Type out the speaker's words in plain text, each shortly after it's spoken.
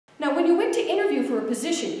for a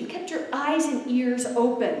position, you kept your eyes and ears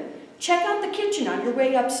open. Check out the kitchen on your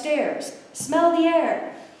way upstairs. Smell the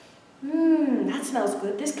air. That smells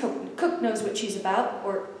good. This cook knows what she's about.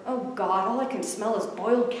 Or, oh God, all I can smell is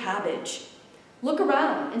boiled cabbage. Look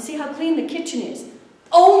around and see how clean the kitchen is.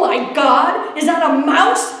 Oh my God, is that a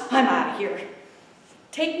mouse? I'm out of here.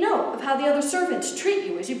 Take note of how the other servants treat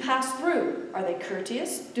you as you pass through. Are they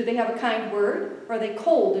courteous? Do they have a kind word? Or are they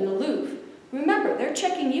cold and aloof? Remember, they're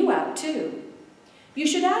checking you out too. You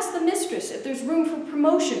should ask the mistress if there's room for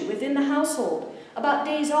promotion within the household, about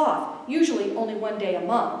days off, usually only 1 day a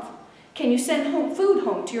month. Can you send food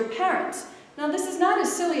home to your parents? Now, this is not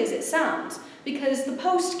as silly as it sounds, because the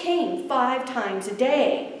post came 5 times a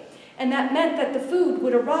day, and that meant that the food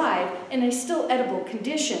would arrive in a still edible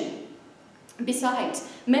condition. Besides,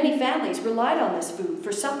 many families relied on this food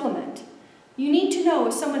for supplement. You need to know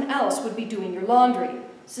if someone else would be doing your laundry.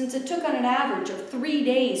 Since it took on an average of 3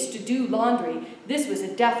 days to do laundry, this was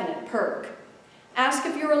a definite perk. Ask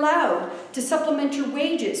if you're allowed to supplement your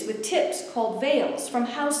wages with tips called vails from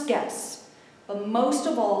house guests. But most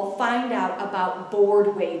of all, find out about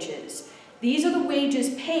board wages. These are the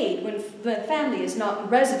wages paid when the family is not in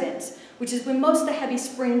residence, which is when most of the heavy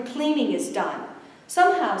spring cleaning is done.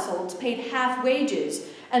 Some households paid half wages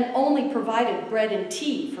and only provided bread and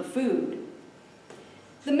tea for food.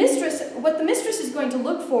 What the mistress is going to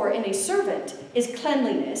look for in a servant is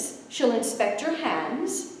cleanliness. She'll inspect your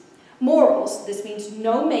hands. Morals, this means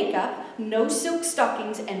no makeup, no silk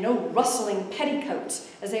stockings, and no rustling petticoats,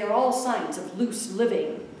 as they are all signs of loose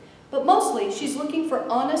living. But mostly, she's looking for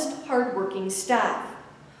honest, hard-working staff.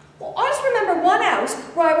 Well, I just remember one house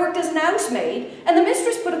where I worked as an housemaid, and the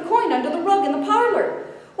mistress put a coin under the rug in the parlor.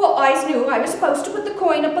 Well, I knew I was supposed to put the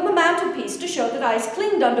coin up on the mantelpiece to show that I was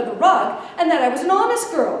cleaned under the rug and that I was an honest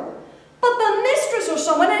girl. But the mistress or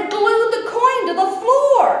someone had glued the coin to the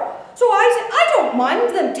floor. So I said, I don't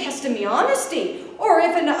mind them testing me honesty, or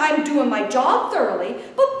if I'm doing my job thoroughly,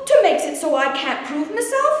 but to make it so I can't prove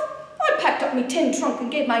myself, I packed up my tin trunk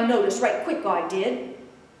and gave my notice right quick, I did.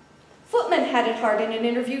 Footmen had it hard in an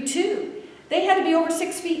interview too. They had to be over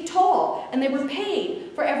 6 feet tall, and they were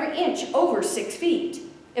paid for every inch over 6 feet.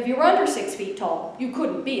 If you were under 6 feet tall, you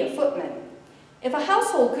couldn't be a footman. If a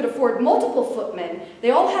household could afford multiple footmen,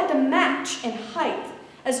 they all had to match in height,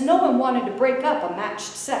 as no one wanted to break up a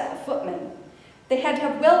matched set of footmen. They had to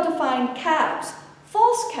have well-defined calves.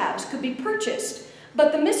 False calves could be purchased,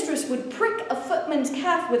 but the mistress would prick a footman's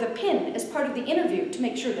calf with a pin as part of the interview to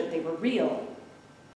make sure that they were real.